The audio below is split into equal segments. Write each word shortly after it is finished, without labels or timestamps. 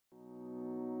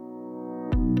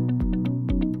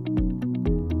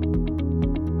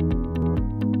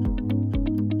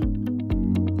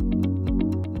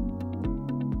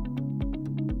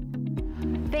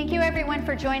everyone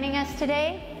for joining us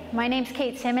today. My name's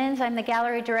Kate Simmons. I'm the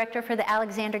gallery director for the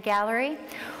Alexander Gallery.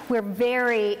 We're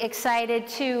very excited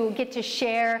to get to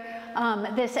share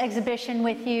this exhibition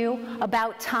with you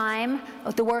about time,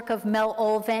 the work of Mel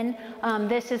Ulven.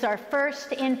 This is our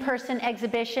first in-person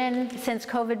exhibition since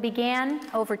COVID began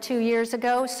over 2 years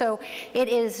ago, so it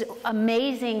is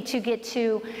amazing to get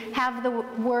to have the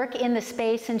work in the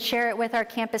space and share it with our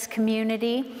campus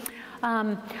community.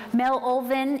 Mel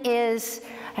Ulven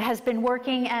has been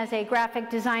working as a graphic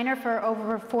designer for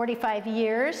over 45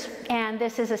 years, and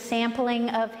this is a sampling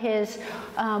of his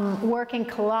work in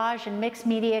collage and mixed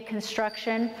media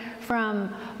construction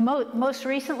from most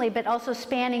recently, but also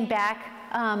spanning back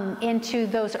into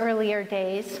those earlier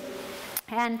days.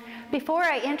 And before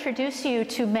I introduce you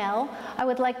to Mel, I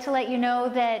would like to let you know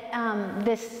that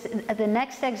the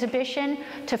next exhibition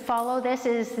to follow this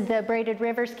is the Braided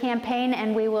Rivers campaign,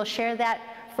 and we will share that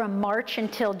from March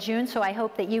until June, so I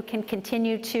hope that you can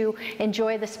continue to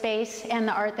enjoy the space and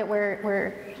the art that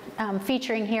we're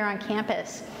featuring here on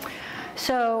campus.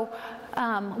 So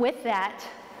with that,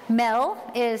 Mel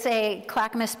is a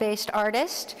Clackamas-based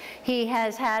artist. He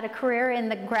has had a career in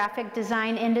the graphic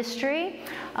design industry.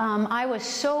 I was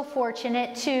so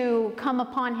fortunate to come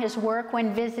upon his work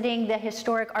when visiting the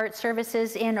Historic Art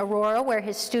Services in Aurora, where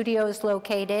his studio is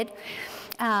located.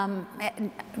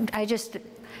 I just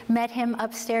met him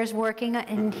upstairs working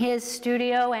in his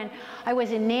studio, and I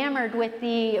was enamored with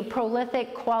the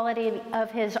prolific quality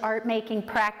of his art-making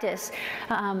practice.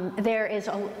 There is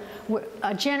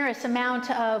a generous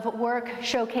amount of work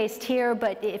showcased here,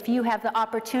 but if you have the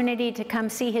opportunity to come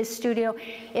see his studio,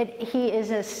 he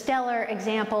is a stellar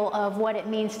example of what it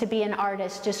means to be an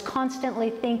artist, just constantly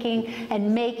thinking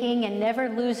and making and never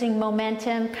losing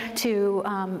momentum to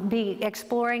be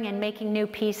exploring and making new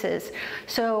pieces.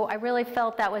 So I really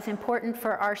felt that was important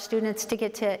for our students to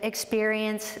get to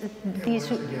experience these.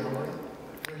 Where's the gallery?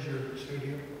 Where's your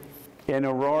studio? In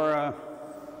Aurora,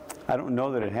 I don't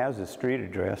know that it has a street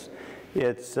address.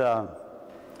 It's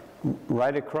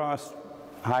right across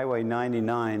Highway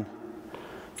 99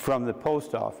 from the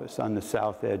post office on the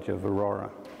south edge of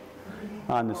Aurora.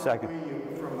 On the second. How far away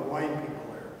are you from the wine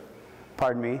people there?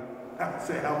 Pardon me? I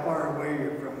say, how far away are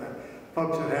you from the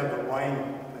folks that have the wine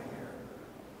thing here?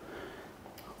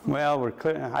 Well, we're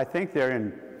clear. I think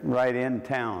they're right in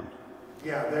town.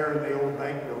 Yeah, they're in the old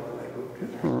bank building they moved in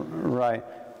there. Right.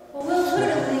 Well, we'll put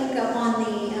a link up on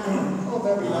the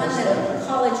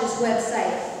college's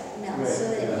website, Mel,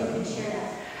 so that you can share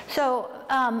that. So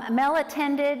Mel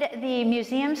attended the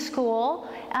museum school,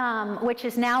 which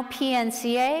is now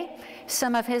PNCA.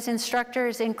 Some of his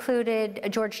instructors included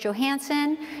George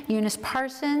Johansson, Eunice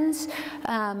Parsons,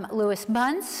 Louis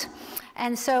Bunce.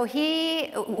 And so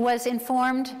he was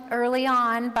informed early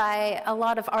on by a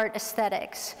lot of art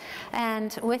aesthetics.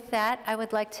 And with that, I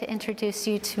would like to introduce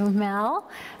you to Mel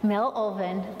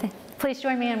Ulven. Please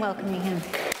join me in welcoming him.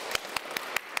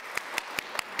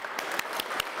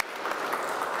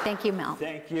 Thank you, Mel.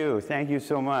 Thank you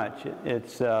so much.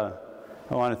 I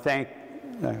want to thank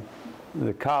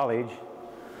the college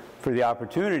for the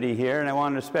opportunity here, and I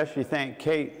want to especially thank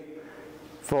Kate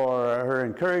for her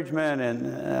encouragement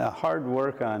and hard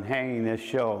work on hanging this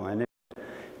show. And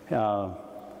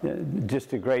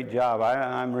just a great job.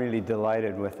 I'm really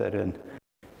delighted with it.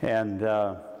 And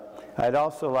I'd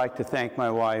also like to thank my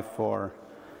wife for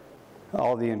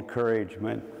all the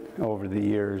encouragement over the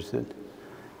years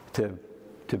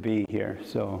to be here.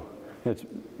 So it's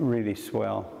really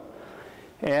swell.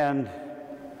 And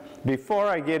before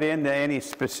I get into any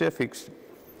specifics,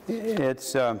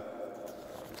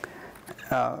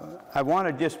 I want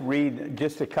to just read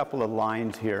just a couple of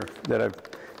lines here that I've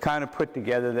kind of put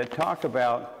together that talk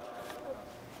about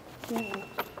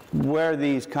where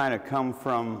these kind of come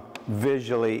from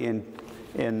visually in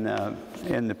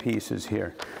the pieces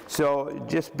here. So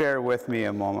just bear with me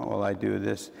a moment while I do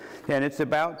this. And it's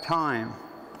about time.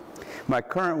 My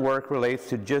current work relates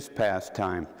to just past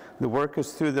time. The work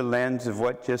is through the lens of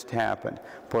what just happened,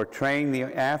 portraying the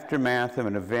aftermath of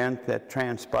an event that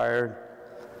transpired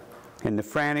and the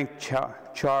frantic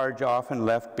charge often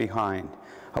left behind.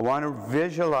 I want to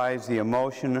visualize the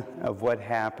emotion of what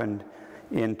happened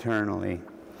internally.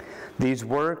 These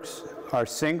works are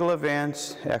single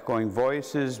events, echoing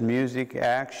voices, music,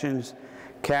 actions,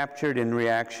 captured in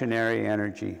reactionary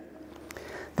energy.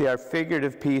 They are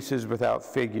figurative pieces without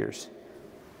figures.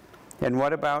 And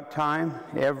what about time?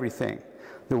 Everything.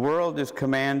 The world is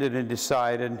commanded and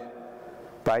decided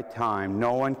by time.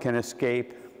 No one can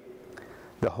escape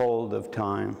the hold of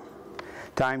time.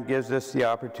 Time gives us the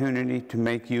opportunity to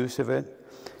make use of it.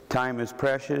 Time is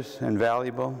precious and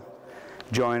valuable.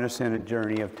 Join us in a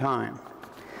journey of time.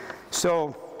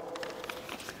 So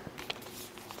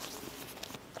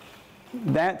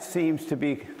that seems to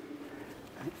be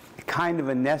kind of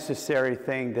a necessary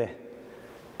thing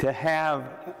to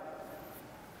have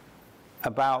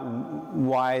about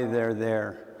why they're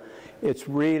there. It's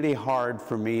really hard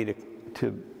for me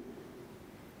to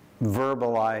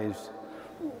verbalize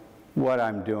what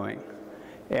I'm doing.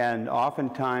 And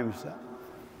oftentimes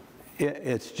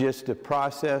it's just a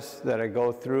process that I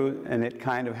go through, and it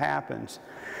kind of happens.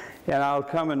 And I'll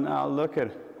come and I'll look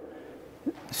at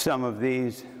some of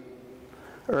these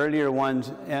earlier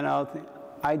ones, and I'll think,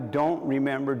 I don't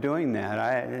remember doing that.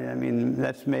 I mean,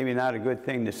 that's maybe not a good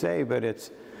thing to say, but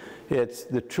it's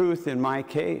the truth in my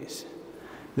case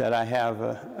that I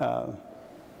have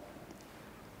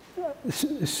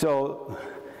so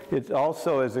it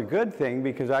also is a good thing,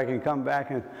 because I can come back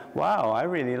and, wow, I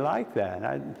really like that.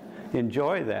 I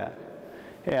enjoy that.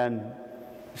 And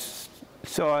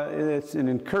so it's an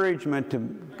encouragement to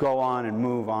go on and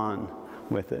move on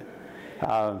with it.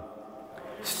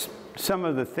 Some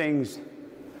of the things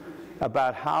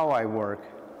about how I work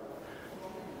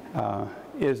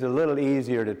is a little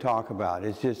easier to talk about.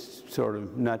 It's just sort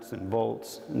of nuts and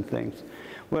bolts and things.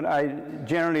 What I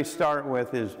generally start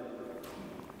with is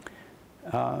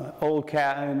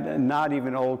not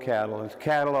even old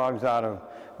catalogs out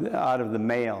of the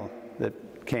mail that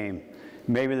came.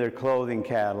 Maybe they're clothing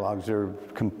catalogs or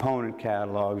component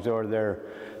catalogs, or they're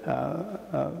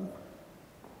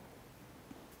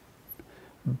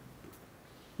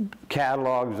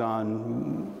catalogs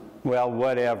on, well,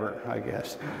 whatever, I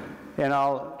guess. And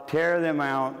I'll tear them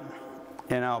out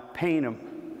and I'll paint them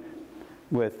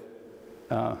with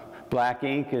black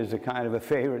ink is a kind of a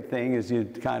favorite thing, as you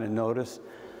kind of notice,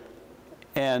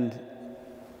 and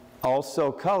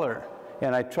also color.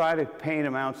 And I try to paint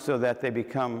them out so that they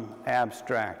become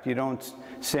abstract. You don't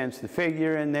sense the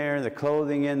figure in there, the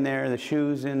clothing in there, the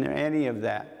shoes in there, any of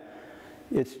that.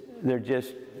 They're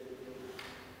just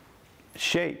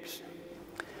shapes.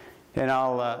 And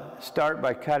I'll start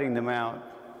by cutting them out.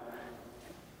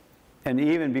 And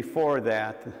even before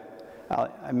that,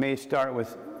 I may start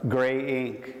with gray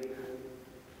ink.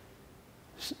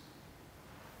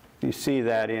 You see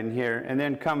that in here. And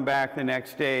then come back the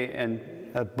next day and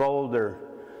a bolder,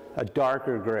 a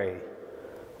darker gray,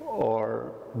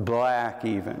 or black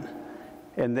even.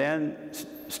 And then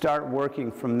start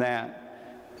working from that.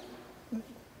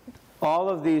 All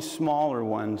of these smaller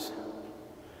ones,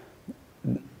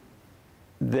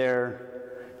 the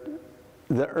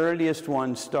earliest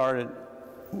ones started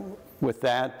with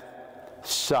that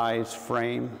size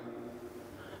frame,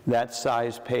 that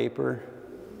size paper.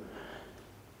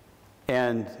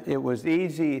 And it was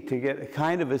easy to get a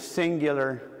kind of a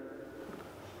singular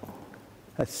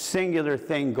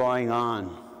thing going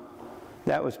on.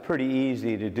 That was pretty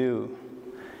easy to do.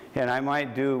 And I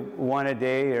might do one a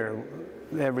day or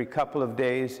every couple of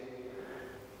days.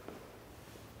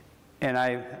 And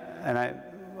I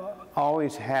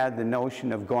always had the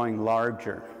notion of going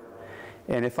larger.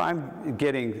 And if I'm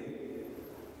getting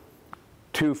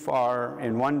too far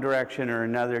in one direction or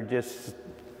another, just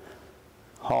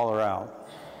holler out.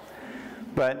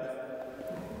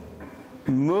 But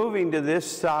moving to this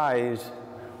size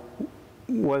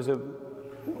was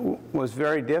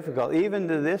very difficult, even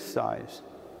to this size.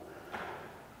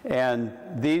 And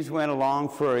these went along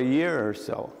for a year or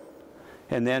so,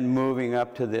 and then moving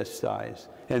up to this size,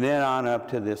 and then on up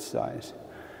to this size.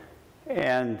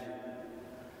 And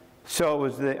so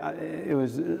it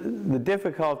was the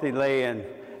difficulty lay in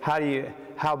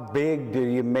how big do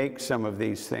you make some of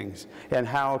these things, and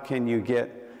how can you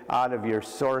get out of your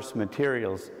source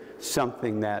materials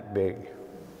something that big,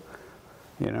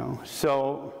 you know?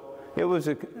 So it was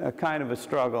a kind of a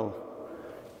struggle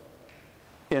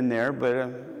in there,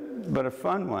 but a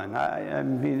fun one. I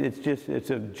mean, it's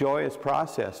a joyous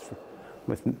process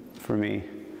for me,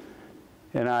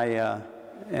 and I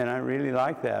really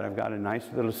like that. I've got a nice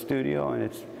little studio, and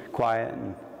it's quiet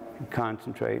and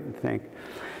concentrate and think.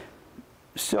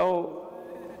 So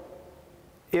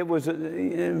it was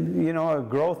a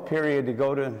growth period to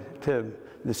go to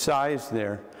the size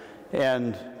there.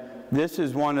 And this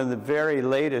is one of the very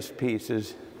latest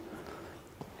pieces,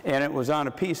 and it was on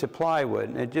a piece of plywood.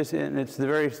 And it's the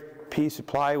very piece of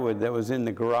plywood that was in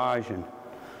the garage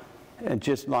and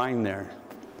just lying there.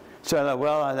 So I thought,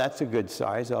 well, that's a good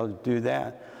size, I'll do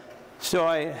that. So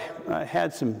I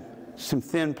had some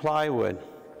thin plywood.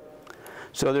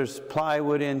 So there's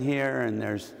plywood in here, and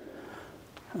there's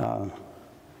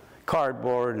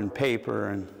cardboard and paper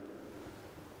and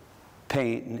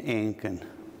paint and ink and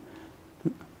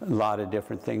a lot of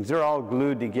different things. They're all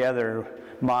glued together.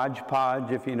 Mod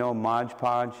Podge, if you know Mod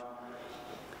Podge.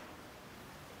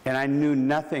 And I knew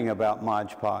nothing about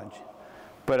Mod Podge.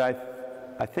 But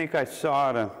I think I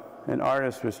saw it, an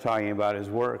artist was talking about his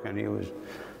work, and he was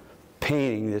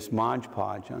painting this Mod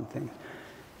Podge on things.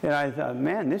 And I thought,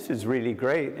 man, this is really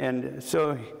great. And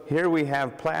so here we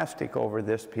have plastic over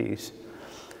this piece,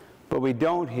 but we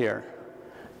don't here.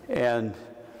 And,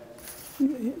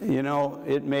 you know,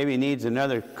 it maybe needs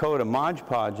another coat of Mod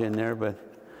Podge in there, but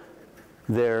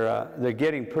they're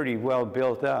getting pretty well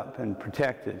built up and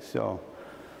protected. So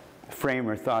the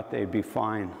framer thought they'd be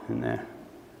fine in there.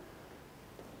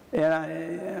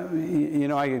 And you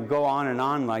know, I could go on and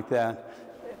on like that.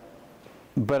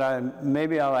 But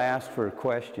maybe I'll ask for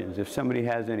questions, if somebody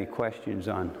has any questions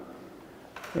on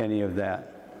any of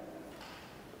that.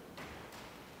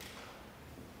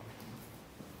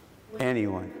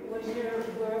 Anyone? Was your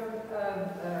work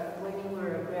when you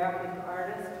were a graphic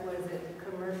artist, was it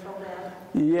commercial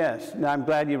then? Yes, I'm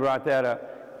glad you brought that up.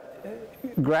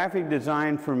 Graphic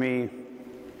design for me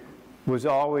was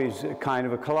always kind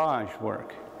of a collage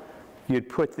work. You'd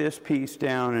put this piece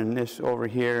down and this over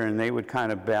here, and they would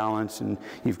kind of balance, and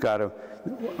you've got a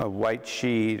white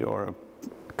sheet or a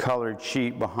colored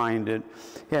sheet behind it.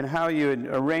 And how you would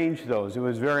arrange those, it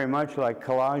was very much like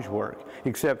collage work,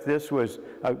 except this was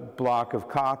a block of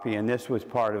copy, and this was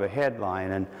part of a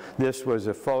headline, and this was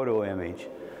a photo image,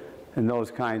 and those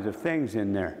kinds of things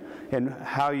in there. And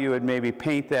how you would maybe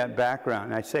paint that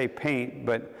background. I say paint,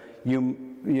 but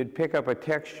you'd pick up a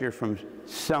texture from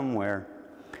somewhere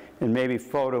and maybe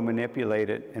photo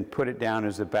manipulate it and put it down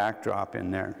as a backdrop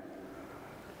in there.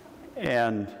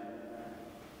 And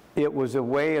it was a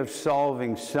way of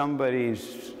solving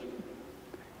somebody's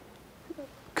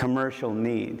commercial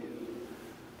need.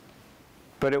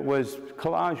 But it was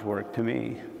collage work to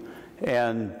me.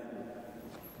 And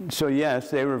so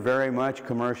yes, they were very much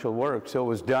commercial work, so it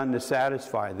was done to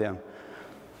satisfy them.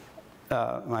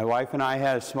 My wife and I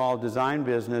had a small design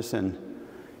business, and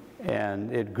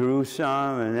it grew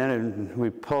some, and then we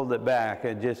pulled it back.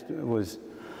 It just was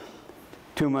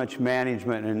too much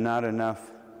management and not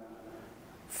enough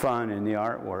fun in the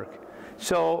artwork.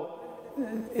 So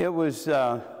it was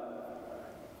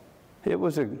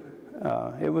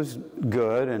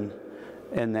good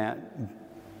and that,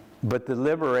 but the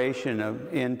liberation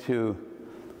into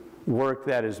work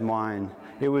that is mine.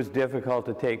 It was difficult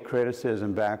to take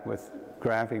criticism back with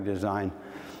graphic design,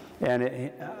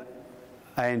 and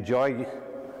I enjoy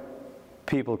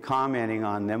people commenting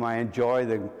on them. I enjoy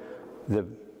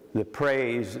the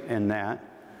praise in that.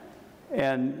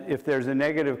 And if there's a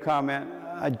negative comment,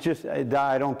 I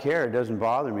don't care. It doesn't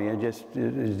bother me. It's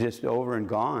just over and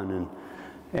gone.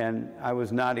 And I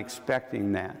was not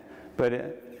expecting that.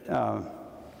 But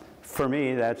for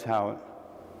me, that's how it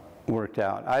worked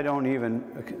out. I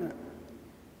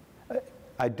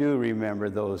do remember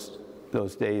those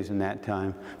days and that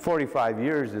time. 45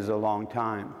 years is a long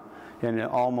time, and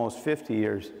almost 50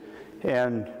 years.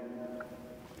 And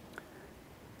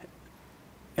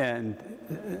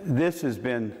this has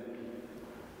been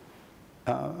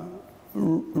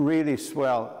really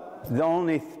swell. The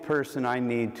only person I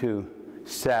need to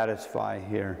satisfy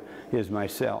here is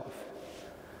myself.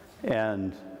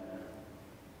 And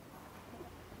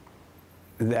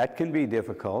that can be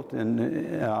difficult,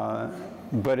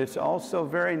 but it's also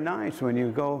very nice when you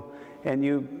go and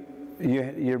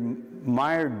you're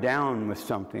mired down with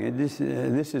something. This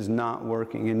is not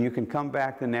working, and you can come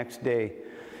back the next day.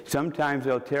 Sometimes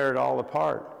they'll tear it all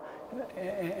apart,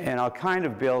 and I'll kind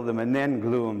of build them and then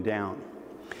glue them down.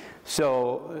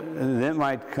 So that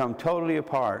might come totally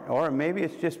apart, or maybe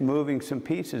it's just moving some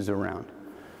pieces around.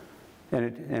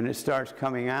 And it starts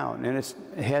coming out, and it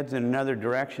heads in another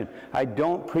direction. I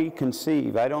don't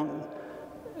preconceive. I don't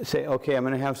say, okay, I'm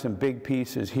going to have some big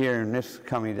pieces here and this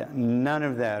coming down. None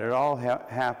of that. It all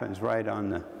happens right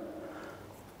on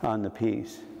the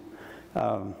piece.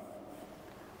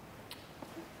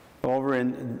 Over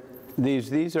in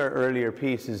these are earlier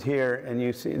pieces here, and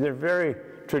you see they're very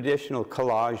traditional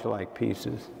collage-like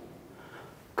pieces.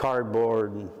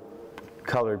 Cardboard and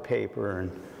colored paper and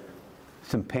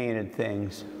some painted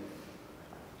things.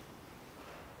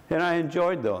 And I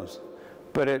enjoyed those,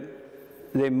 but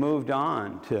they moved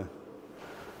on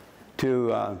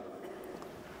to a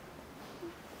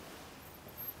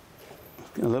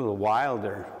little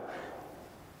wilder.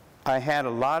 I had a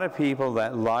lot of people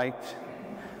that liked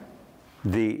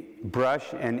the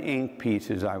brush and ink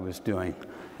pieces I was doing,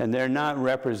 and they're not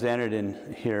represented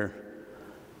in here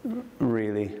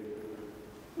really.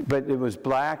 But it was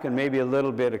black and maybe a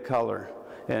little bit of color.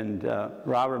 And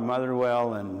Robert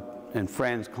Motherwell and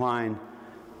Franz Klein,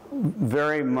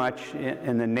 very much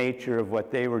in the nature of what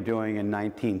they were doing in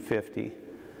 1950.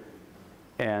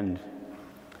 And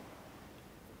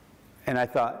and I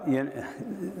thought, you know,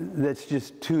 that's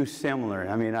just too similar.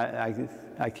 I mean,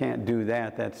 I can't do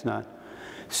that. That's not.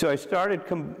 So I started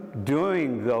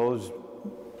doing those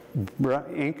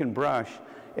ink and brush,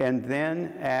 and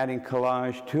then adding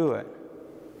collage to it.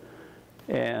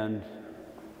 And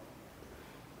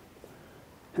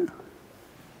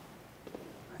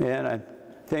I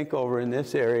think over in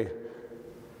this area,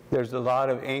 there's a lot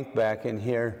of ink back in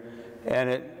here, and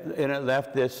it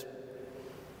left this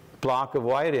block of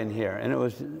white in here,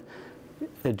 and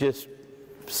it just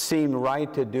seemed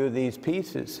right to do these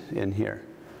pieces in here.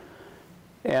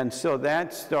 And so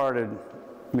that started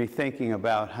me thinking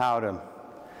about how to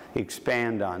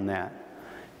expand on that.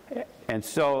 And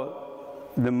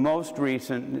so the most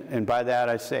recent, and by that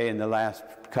I say in the last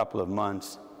couple of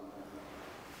months,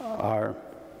 are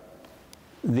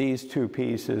these two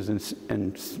pieces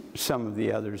and some of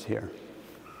the others here.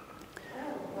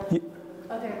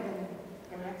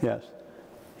 Yes.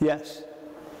 Yes.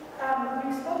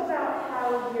 You spoke about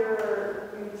how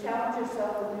you challenge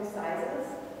yourself with new sizes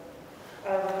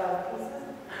of pieces.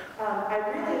 I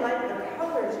really like the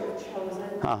colors you've chosen.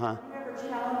 Have you ever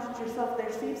challenged yourself?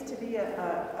 There seems to be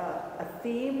a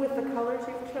theme with the colors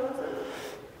you've chosen.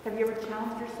 Have you ever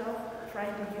challenged yourself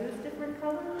trying to use different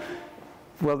colors?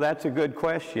 Well, that's a good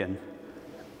question.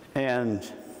 And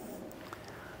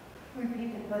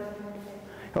Repeat the question.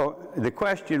 oh, the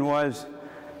question was,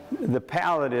 the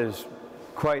palette is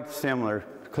quite similar,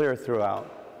 clear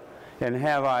throughout. And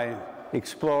have I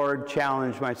explored,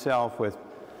 challenged myself with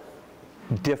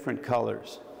different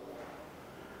colors?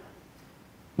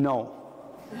 No.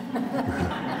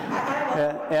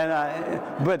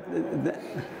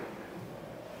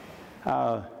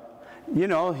 You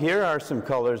know, here are some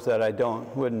colors that I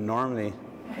wouldn't normally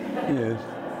use.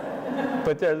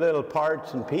 But there are little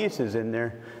parts and pieces in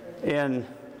there. And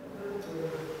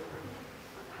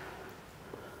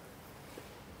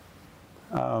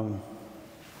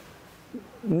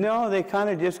no, they kind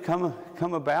of just come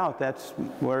about. That's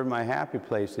where my happy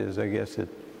place is, I guess,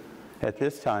 at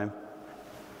this time.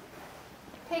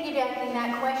 Piggybacking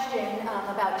that question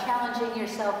about challenging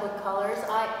yourself with colors,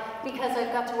 because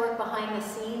I've got to work behind the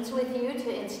scenes with you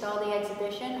to install the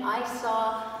exhibition, I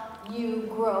saw you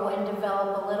grow and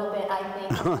develop a little bit, I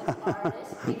think, as an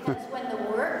artist, because when the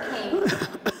work came,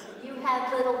 you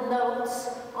had little notes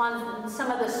on some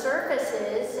of the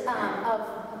surfaces of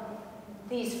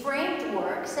these framed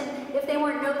works, and if they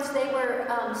weren't notes, they were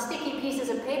sticky pieces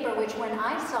of paper, which when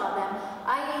I saw them,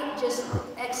 I just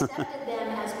accepted them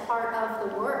as part of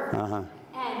the work.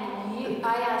 And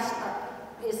I asked,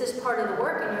 is this part of the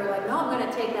work? And you were like, no, I'm going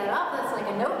to take that off. That's like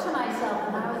a note to myself.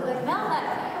 And I was like, Mel,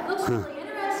 that looks really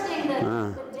interesting,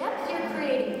 the depth you're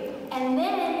creating. And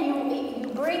then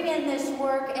you bring in this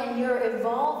work and you're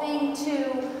evolving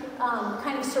to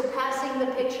kind of surpassing the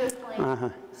picture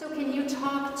plane. So can you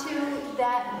talk to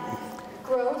that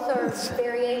growth or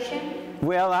variation?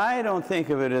 Well, I don't think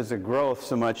of it as a growth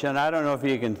so much, and I don't know if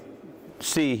you can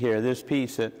see here, this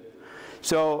piece.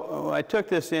 So I took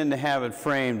this in to have it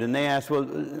framed, and they asked, well,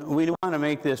 we want to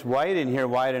make this white in here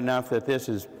wide enough that this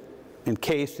is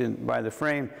encased by the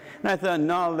frame. And I thought,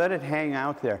 no, let it hang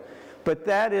out there. But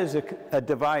that is a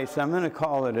device, I'm going to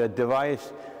call it a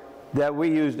device, that we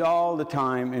used all the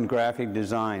time in graphic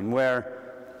design, where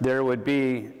there would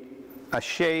be a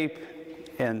shape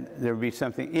and there would be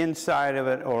something inside of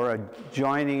it or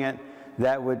joining it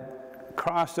that would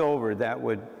cross over, that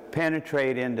would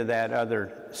penetrate into that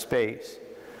other space.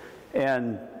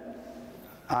 And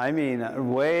I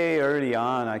mean, way early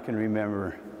on, I can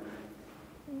remember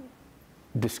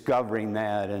discovering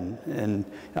that, and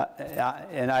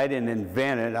I didn't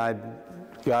invent it. I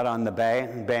got on the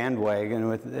bandwagon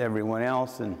with everyone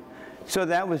else, and so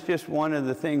that was just one of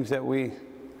the things that we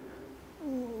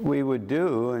would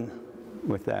do, and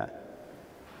with that.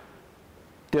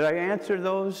 Did I answer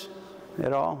those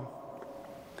at all?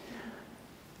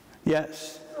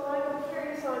 Yes. So I'm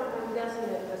curious on, I'm guessing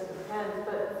it just depends,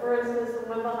 but for instance, the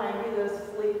one behind you, this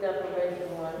sleep deprivation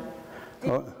one,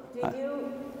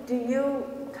 do you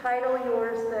title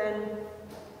yours then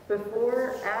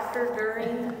before, after,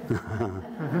 during?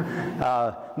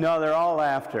 No, they're all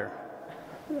after.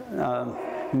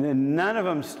 None of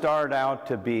them start out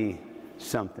to be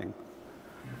something.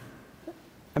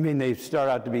 I mean, they start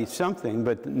out to be something,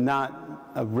 but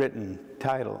not a written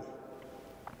title.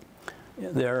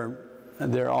 They're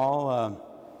all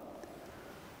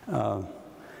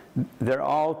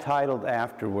titled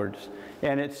afterwards,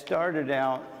 and it started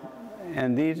out.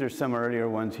 And these are some earlier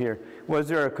ones here. Was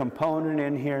there a component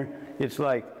in here? It's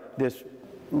like this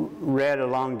red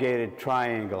elongated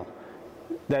triangle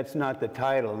that's not the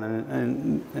title,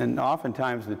 and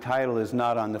oftentimes the title is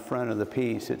not on the front of the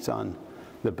piece, it's on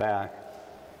the back.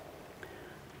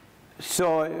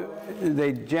 So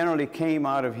they generally came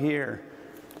out of here.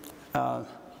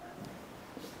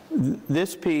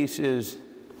 This piece is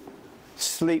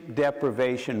Sleep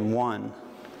Deprivation 1.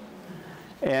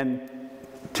 And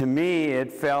to me,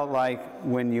 it felt like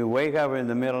when you wake up in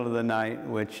the middle of the night,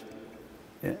 which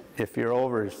if you're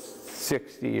over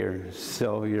 60 or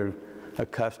so, you're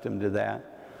accustomed to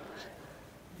that,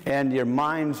 and your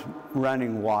mind's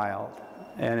running wild.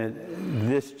 And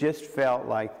this just felt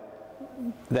like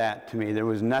that to me. There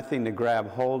was nothing to grab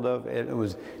hold of.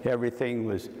 Everything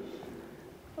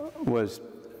was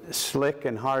slick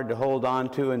and hard to hold on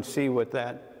to and see what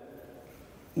that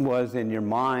was in your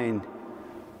mind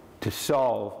to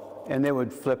solve, and they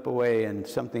would flip away and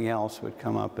something else would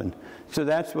come up. And so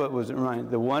that's what was right.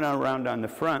 The one around on the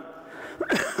front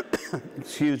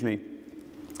excuse me,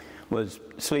 was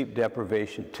Sleep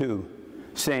Deprivation 2,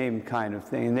 same kind of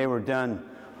thing. And they were done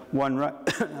one right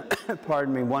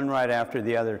pardon me, one right after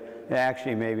the other.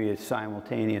 Actually, maybe it's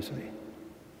simultaneously.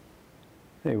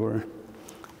 They were.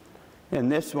 And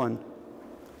this one,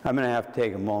 I'm going to have to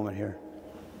take a moment here.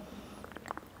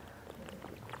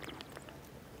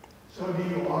 So do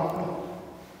you often,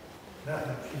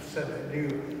 she said that,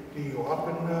 do you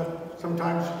often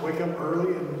sometimes wake up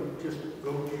early and just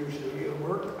go to your studio and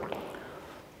work?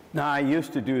 No, I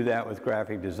used to do that with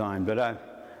graphic design, but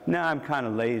now I'm kind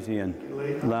of lazy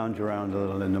and lounge around a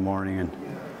little in the morning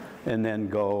and then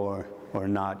go or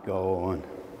not go.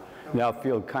 And I'll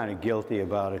feel kind of guilty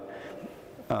about it.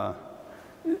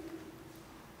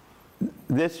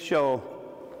 This show,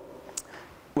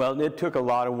 well, it took a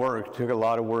lot of work. It took a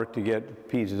lot of work to get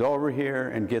pieces over here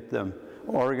and get them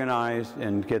organized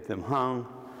and get them hung.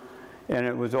 And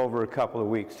it was over a couple of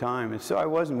weeks' time. And so I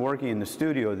wasn't working in the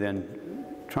studio then,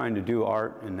 trying to do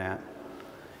art and that.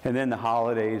 And then the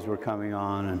holidays were coming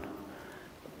on,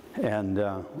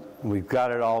 and we've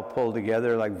got it all pulled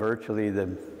together, like virtually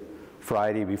the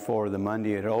Friday before the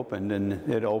Monday it opened,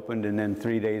 and then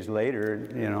 3 days later,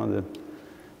 you know,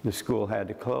 the school had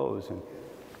to close. And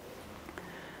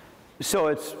so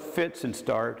it's fits and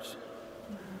starts.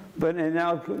 But and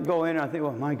now go in and I think,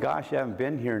 well, my gosh, I haven't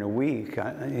been here in a week.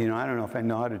 I don't know if I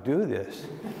know how to do this.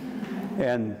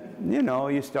 And, you know,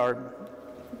 you start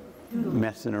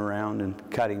messing around and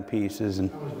cutting pieces.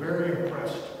 And I was very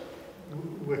impressed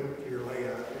with your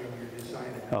layout and your design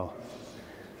of pieces.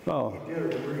 Oh. You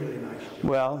did a really nice job.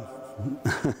 Well.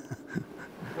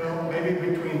 Well, maybe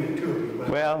between the two of you. But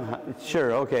Well,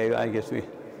 sure, okay, I guess we...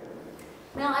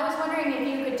 Now, I was wondering if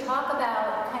you could talk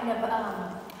about kind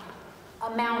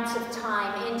of amounts of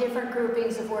time in different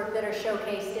groupings of work that are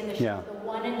showcased in the show. Yeah. The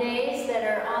one-a-days that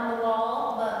are on the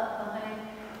wall behind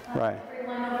Right.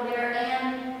 everyone over there,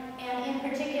 and in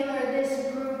particular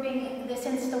this grouping, this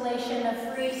installation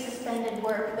of free suspended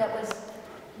work that was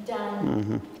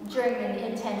done during an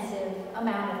intensive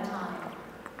amount of time.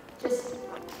 Just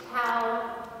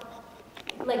how,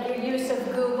 like your use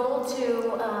of Google to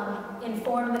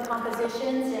inform the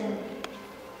compositions and...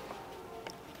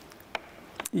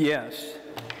 Yes.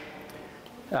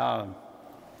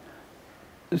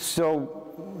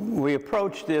 So we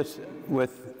approached this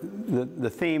with the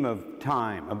theme of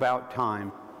time, about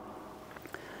time.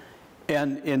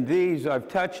 And in these, I've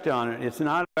touched on it. It's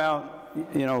not about,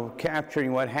 you know,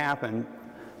 capturing what happened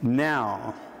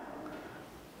now,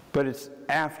 but it's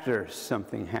after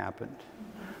something happened.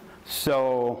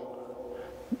 So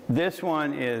this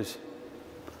one is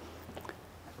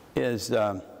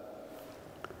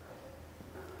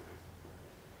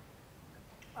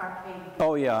Arcade.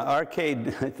 oh yeah,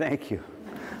 arcade. Thank you,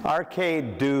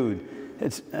 Arcade Dude.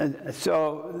 It's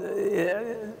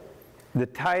the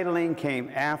titling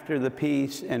came after the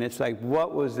piece, and it's like,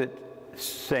 what was it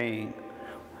saying?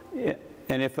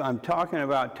 And if I'm talking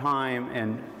about time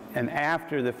and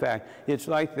after the fact, it's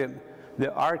like the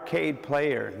arcade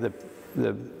player,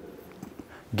 the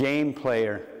game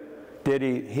player. Did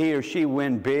he or she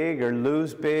win big or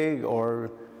lose big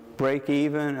or break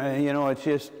even? You know,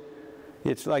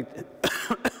 it's like,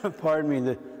 pardon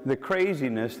me, the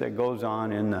craziness that goes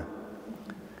on in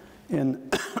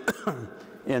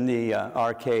the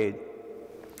arcade,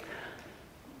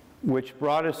 which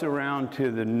brought us around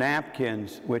to the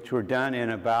napkins, which were done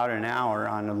in about an hour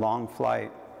on a long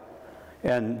flight,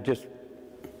 and just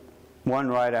one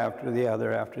right after the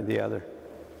other.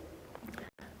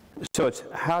 So it's,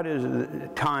 how does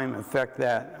time affect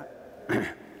that?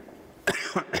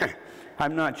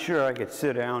 I'm not sure I could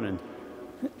sit down and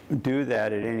do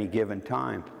that at any given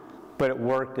time, but it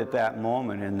worked at that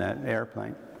moment in that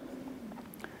airplane.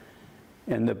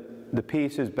 And the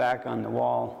pieces back on the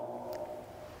wall.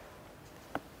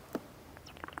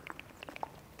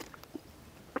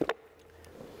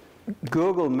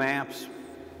 Google Maps,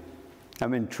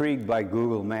 I'm intrigued by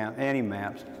Google Maps, any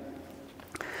maps.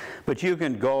 But you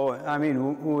can go, I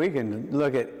mean, we can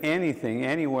look at anything,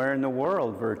 anywhere in the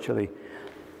world virtually.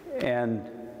 And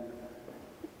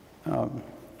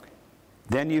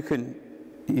then you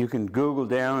can Google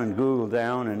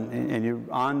down and you're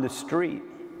on the street.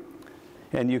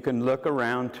 And you can look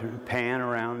around, pan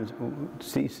around,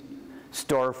 see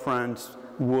storefronts,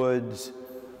 woods,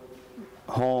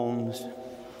 homes.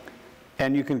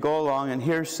 And you can go along and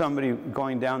here's somebody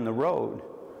going down the road.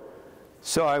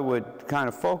 So I would kind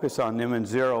of focus on them and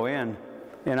zero in.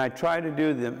 And I try to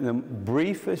do the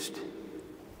briefest,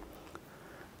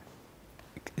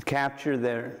 capture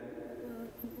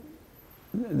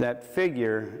that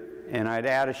figure, and I'd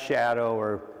add a shadow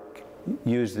or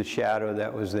use the shadow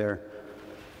that was there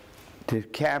to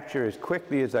capture as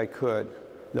quickly as I could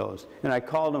those. And I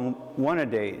called them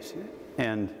one-a-days.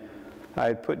 And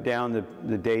I put down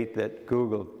the date that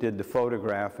Google did the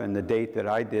photograph and the date that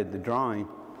I did the drawing.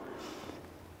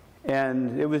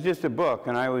 And it was just a book,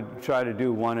 and I would try to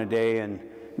do one a day, and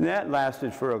that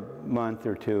lasted for a month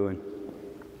or two, and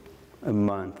a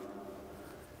month.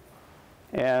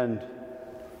 And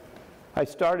I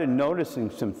started noticing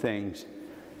some things,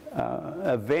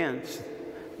 events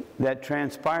that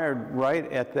transpired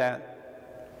right at that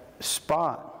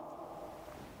spot.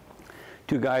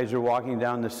 Two guys are walking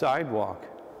down the sidewalk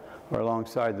or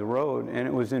alongside the road, and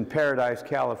it was in Paradise,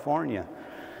 California.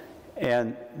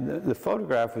 And the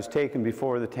photograph was taken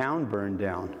before the town burned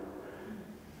down.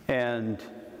 And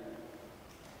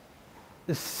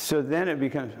so then it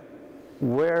becomes,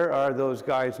 where are those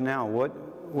guys now?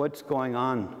 What's going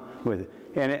on with it?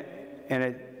 And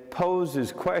it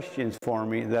poses questions for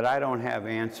me that I don't have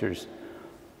answers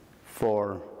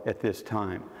for at this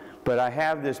time. But I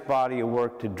have this body of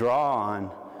work to draw on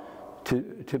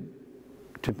to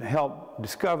help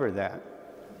discover that.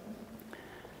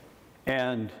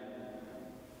 And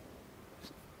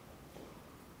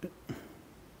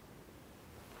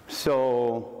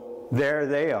so there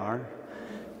they are.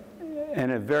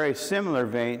 In a very similar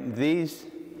vein, these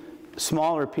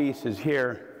smaller pieces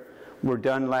here were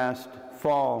done last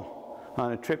fall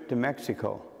on a trip to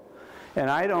Mexico. And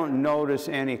I don't notice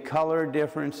any color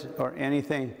difference or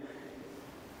anything,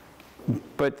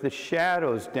 but the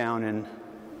shadows down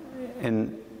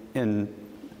in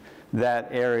that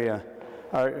area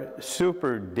are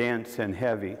super dense and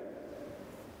heavy.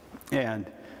 And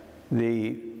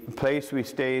the place we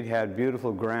stayed had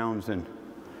beautiful grounds,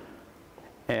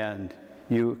 and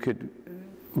you could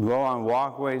go on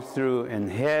walkways through in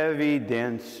heavy,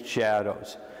 dense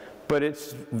shadows. But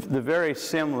it's very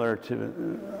similar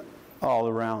to all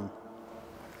around.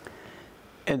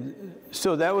 And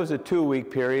so that was a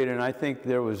 2-week period, and I think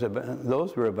those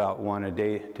were about one a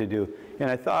day to do. And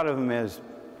I thought of them as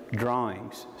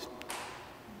drawings,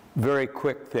 very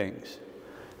quick things.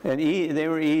 And they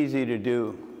were easy to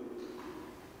do,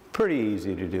 pretty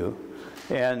easy to do.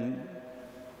 And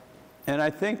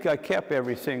I think I kept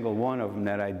every single one of them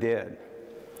that I did.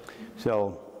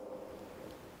 So,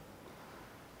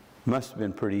 must have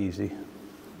been pretty easy.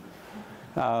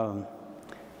 The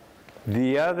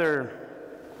other,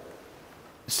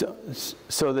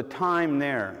 so the time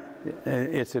there,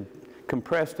 it's a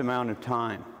compressed amount of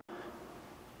time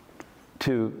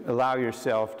to allow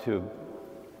yourself to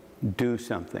do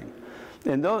something.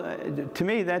 And to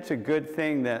me, that's a good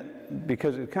thing,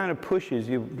 because it kind of pushes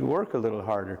you to work a little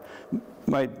harder.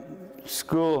 My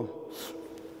school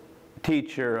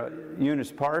teacher,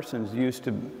 Eunice Parsons, used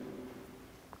to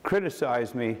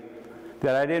criticize me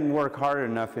that I didn't work hard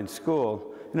enough in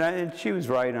school. And she was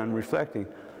right on reflecting.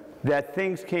 That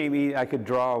things came easy, I could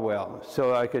draw well,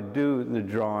 so I could do the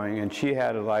drawing. And she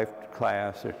had a life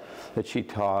class that she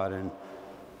taught, and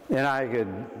I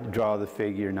could draw the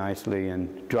figure nicely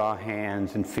and draw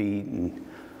hands and feet and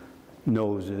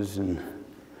noses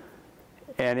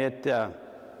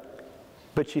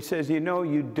but she says, you know,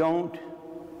 you don't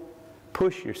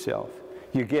push yourself.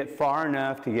 You get far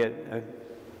enough to get a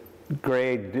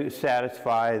grade,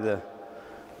 satisfy the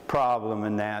problem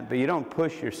and that, but you don't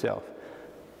push yourself.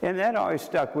 And that always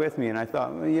stuck with me, and I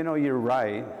thought, well, you know, you're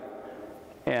right.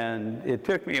 And it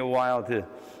took me a while to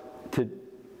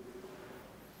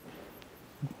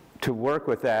work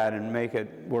with that and make it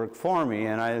work for me,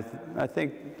 and I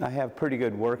think I have pretty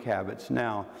good work habits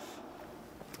now.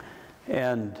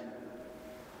 And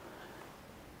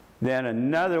then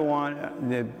another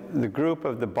one, the group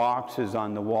of the boxes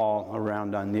on the wall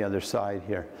around on the other side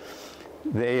here,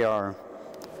 they are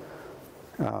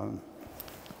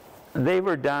they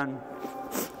were done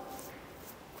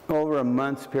over a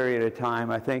month's period of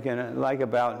time, I think, in like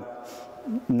about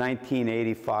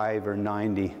 1985 or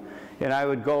 90. And I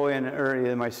would go in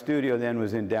early, my studio then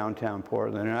was in downtown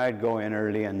Portland, and I'd go in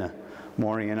early in the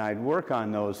morning and I'd work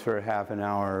on those for half an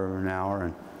hour or an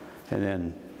hour and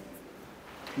then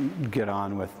get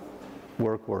on with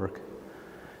work.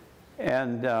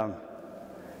 And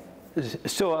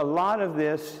so a lot of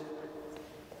this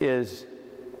is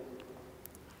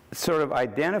sort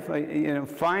of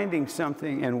finding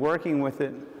something and working with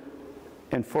it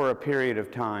and for a period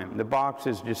of time. The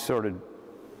boxes just sort of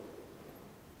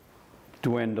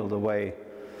dwindled away.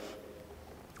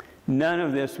 None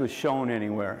of this was shown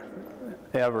anywhere,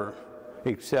 ever,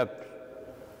 except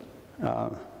in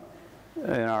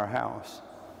our house.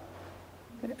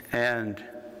 And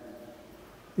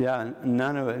yeah,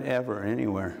 none of it ever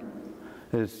anywhere.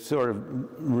 It's sort of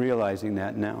realizing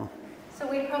that now. So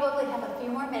we probably have a few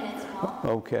more minutes, Mel.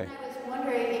 Okay. And I was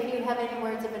wondering if you have any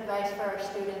words of advice for our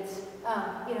students,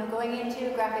 going into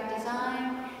graphic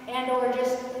design and or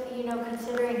just,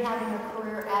 considering having a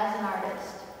career as an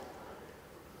artist.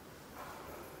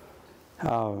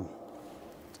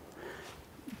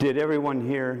 Did everyone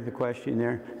hear the question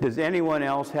there? Does anyone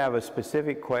else have a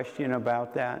specific question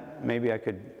about that? Maybe I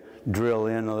could drill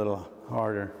in a little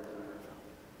harder.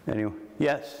 Anyway,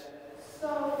 yes?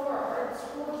 So for art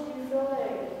school, do you feel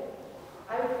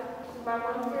my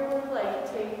one fear with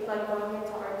going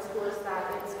into art school is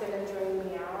that it's going to drain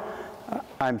me out?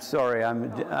 I'm sorry,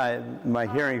 my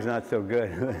hearing's not so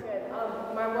good.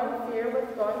 My one fear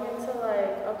with going into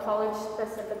a college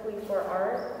specifically for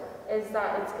art is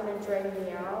that it's going to drain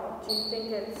me out. Do you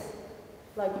think it's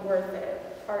worth it,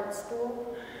 art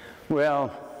school?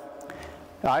 Well,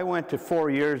 I went to 4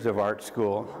 years of art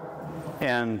school,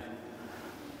 and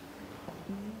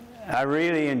I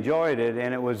really enjoyed it,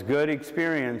 and it was a good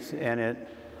experience, and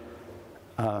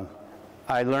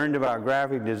I learned about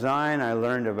graphic design, I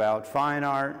learned about fine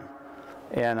art,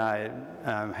 and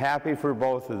I'm happy for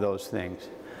both of those things.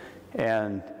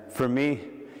 And for me,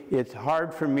 it's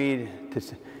hard for me to...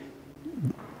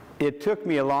 It took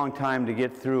me a long time to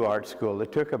get through art school.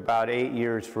 It took about 8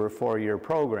 years for a 4-year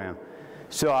program.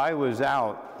 So I was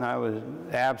out, I was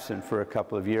absent for a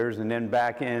couple of years, and then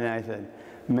back in, and I said,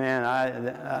 man,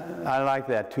 I like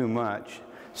that too much.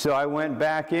 So I went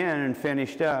back in and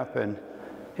finished up, and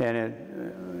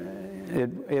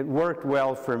it worked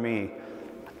well for me.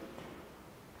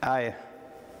 I've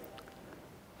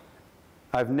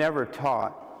never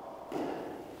taught,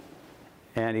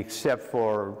 and except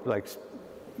for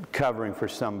covering for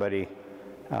somebody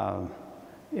that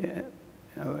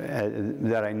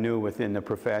I knew within the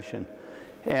profession.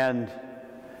 And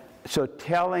so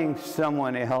telling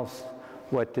someone else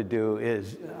what to do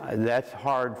that's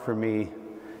hard for me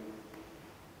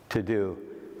to do.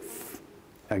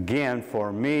 Again,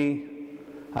 for me,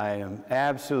 I am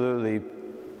absolutely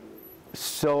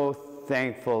so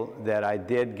thankful that I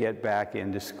did get back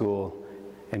into school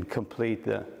and complete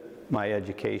my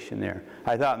education there.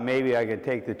 I thought maybe I could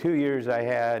take the 2 years I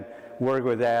had, work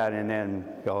with that, and then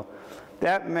go.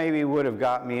 That maybe would have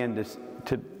got me into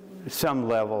some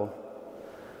level,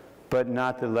 but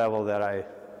not the level that I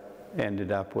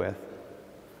ended up with.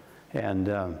 And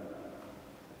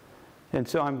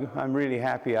so I'm really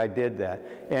happy I did that.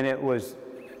 And it was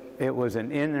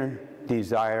an inner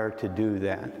desire to do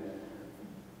that.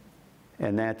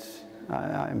 And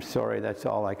I'm sorry, that's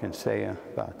all I can say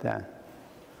about that.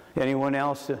 Anyone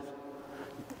else? You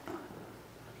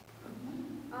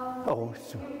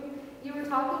were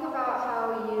talking about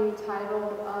how you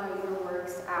titled your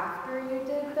works after you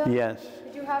did them. Yes.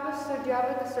 Do you have a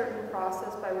certain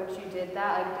process by which you did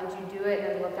that? Did you do it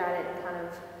and look at it and kind of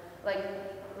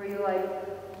were you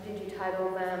did you title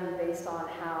them based on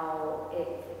how it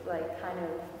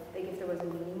if there was a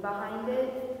meaning behind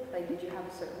it? Did you have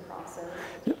a certain process?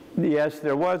 Yes,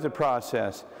 there was a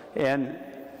process. And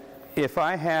if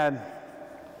I had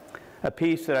a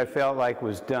piece that I felt like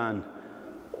was done,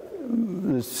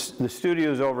 the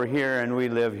studio's over here and we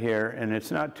live here, and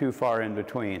it's not too far in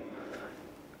between.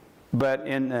 But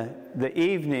in the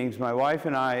evenings, my wife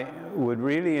and I would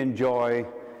really enjoy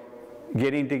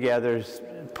getting together,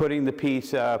 putting the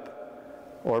piece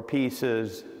up or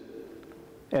pieces,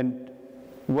 and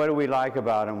what do we like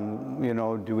about them?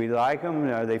 Do we like them?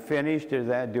 Are they finished?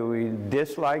 Do we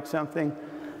dislike something?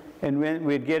 And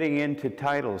we're getting into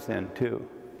titles then too.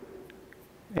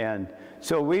 And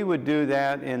so we would do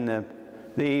that in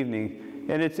the evening.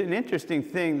 And it's an interesting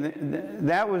thing.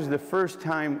 That was the first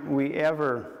time we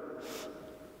ever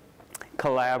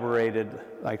collaborated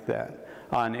like that.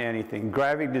 on anything.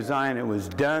 Graphic design, it was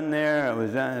done there, it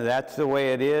was done, that's the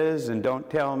way it is, and don't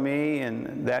tell me,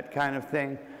 and that kind of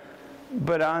thing.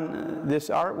 But on this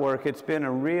artwork, it's been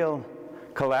a real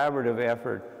collaborative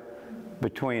effort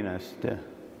between us to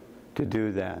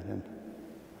do that. And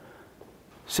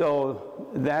so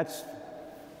that's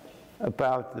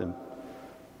about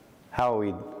how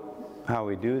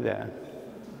we do that.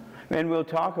 And we'll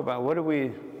talk about what do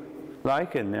we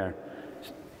like in there.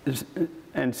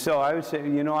 And so I would say,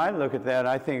 you know, I look at that,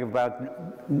 I think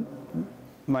about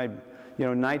my, you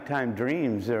know, nighttime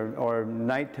dreams or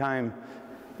nighttime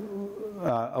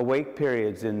awake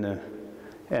periods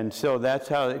and so that's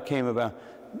how it came about.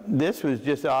 This was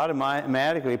just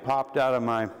automatically popped out of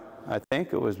my, I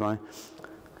think it was my,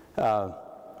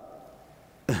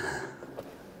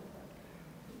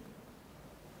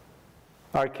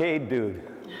 arcade dude.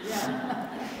 Yeah.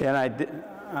 And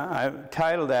I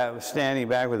titled that Standing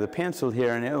Back with a Pencil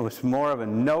here, and it was more of a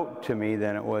note to me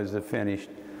than it was a finished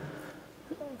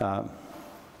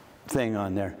thing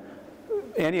on there.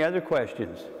 Any other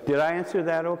questions? Did I answer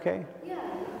that okay? Yeah.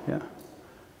 Yeah.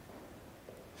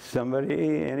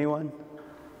 Somebody, anyone?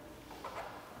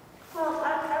 Well,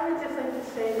 I would just like to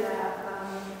say that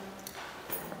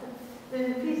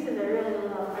there's a piece that I really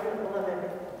love. I don't love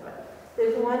everything, but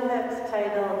there's one that's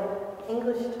titled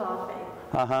English Toffee.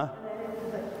 Uh-huh.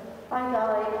 By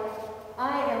golly,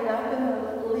 I am not going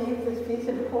to leave this piece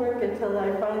of pork until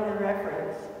I find the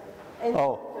reference. And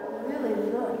to really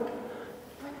look.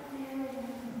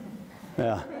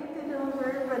 Yeah. Painted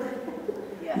over, but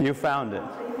yeah. You found it.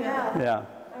 Yeah. Yeah.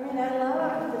 I mean, I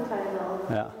love the title.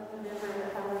 Yeah.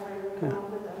 However, come up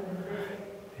with them.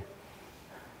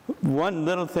 One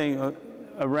little thing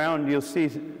around, you'll see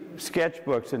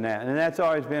sketchbooks and that's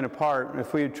always been a part.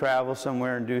 If we travel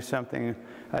somewhere and do something,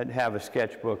 I'd have a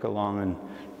sketchbook along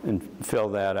and fill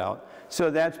that out. So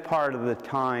that's part of the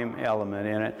time element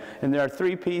in it. And there are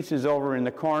 3 pieces over in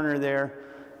the corner there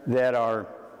that are,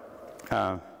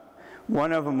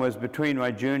 one of them was between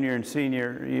my junior and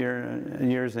senior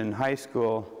years in high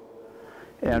school,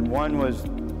 and one was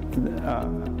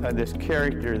this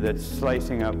character that's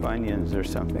slicing up onions or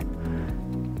something.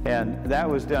 And that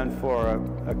was done for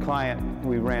a client.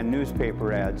 We ran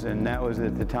newspaper ads, and that was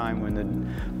at the time when the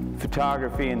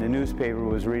photography in the newspaper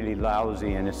was really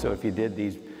lousy, and so if you did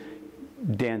these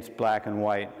dense black and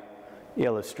white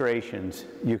illustrations,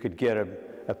 you could get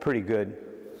a pretty good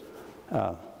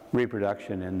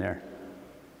reproduction in there.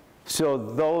 So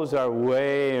those are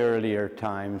way earlier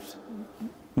times,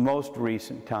 most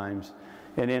recent times,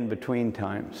 and in between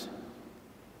times.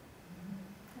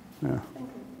 Yeah.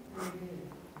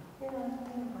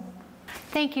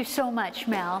 Thank you so much,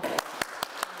 Mel.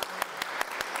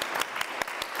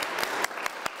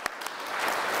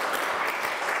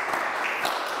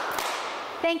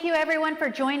 Thank you, everyone, for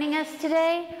joining us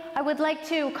today. I would like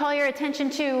to call your attention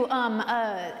to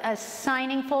a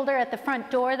signing folder at the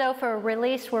front door, though, for a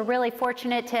release. We're really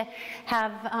fortunate to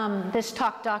have this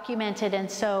talk documented, and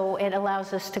so it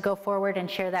allows us to go forward and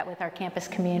share that with our campus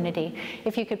community.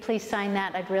 If you could please sign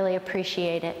that, I'd really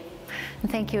appreciate it.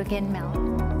 And thank you again,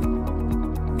 Mel.